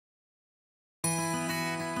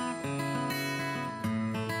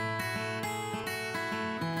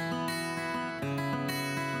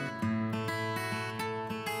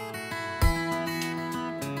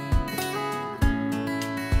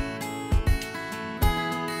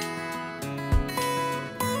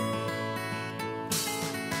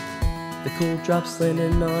the cool drops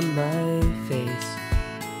landing on my face,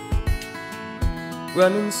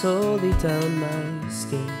 running slowly down my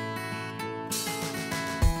skin,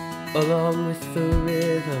 along with the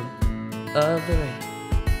rhythm of the rain.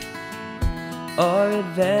 Our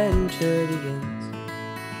adventure begins.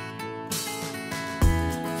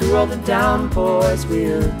 Through all the downpours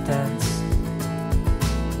we'll dance,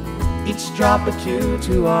 each drop a cue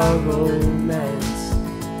to our romance.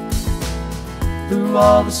 Through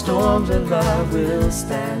all the storms of love we'll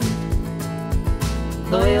stand,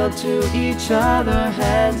 loyal to each other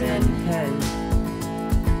hand in hand.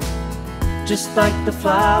 Just like the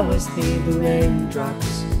flowers need the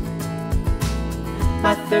raindrops,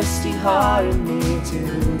 my thirsty heart needs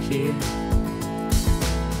to hear.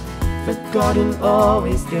 The garden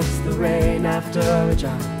always gets the rain after a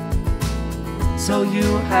drought, so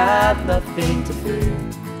you have nothing to fear.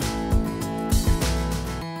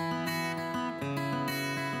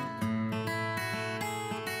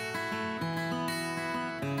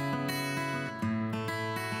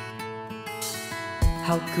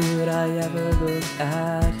 How could I ever look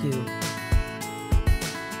at you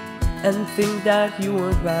and think that you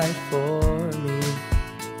weren't right for me?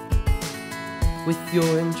 With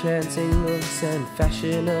your entrancing looks and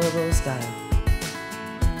fashionable style,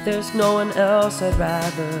 there's no one else I'd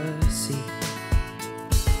rather see.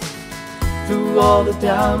 Through all the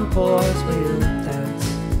downpours we'll dance,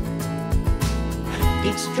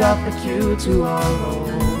 each drop a cue to our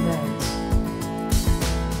romance.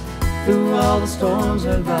 Through all the storms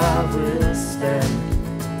of love we'll stand,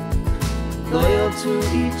 loyal to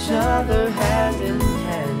each other hand in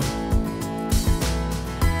hand.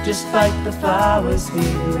 Just like the flowers need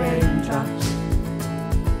the raindrops,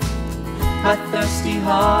 my thirsty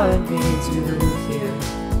heart needs you here.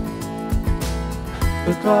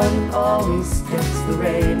 The garden always gets the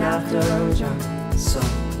rain after a drought, so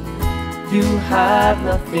you have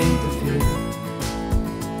nothing to fear.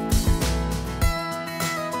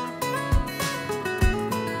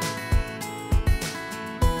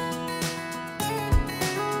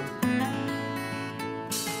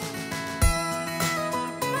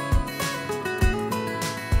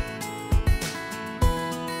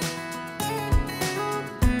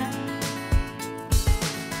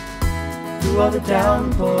 Through all the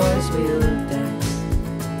downpours we'll dance,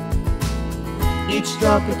 each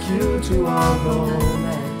drop a cue to our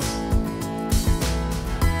romance.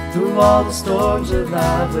 Through all the storms of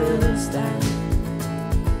love we'll stand,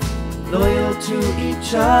 loyal to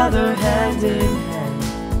each other hand in hand.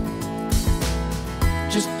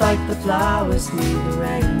 Just like the flowers need the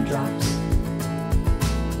raindrops,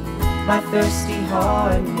 my thirsty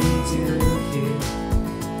heart needs you here.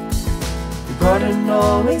 The garden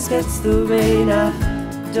always gets the rain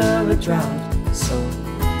after a drought, so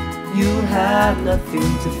you have nothing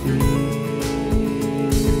to fear.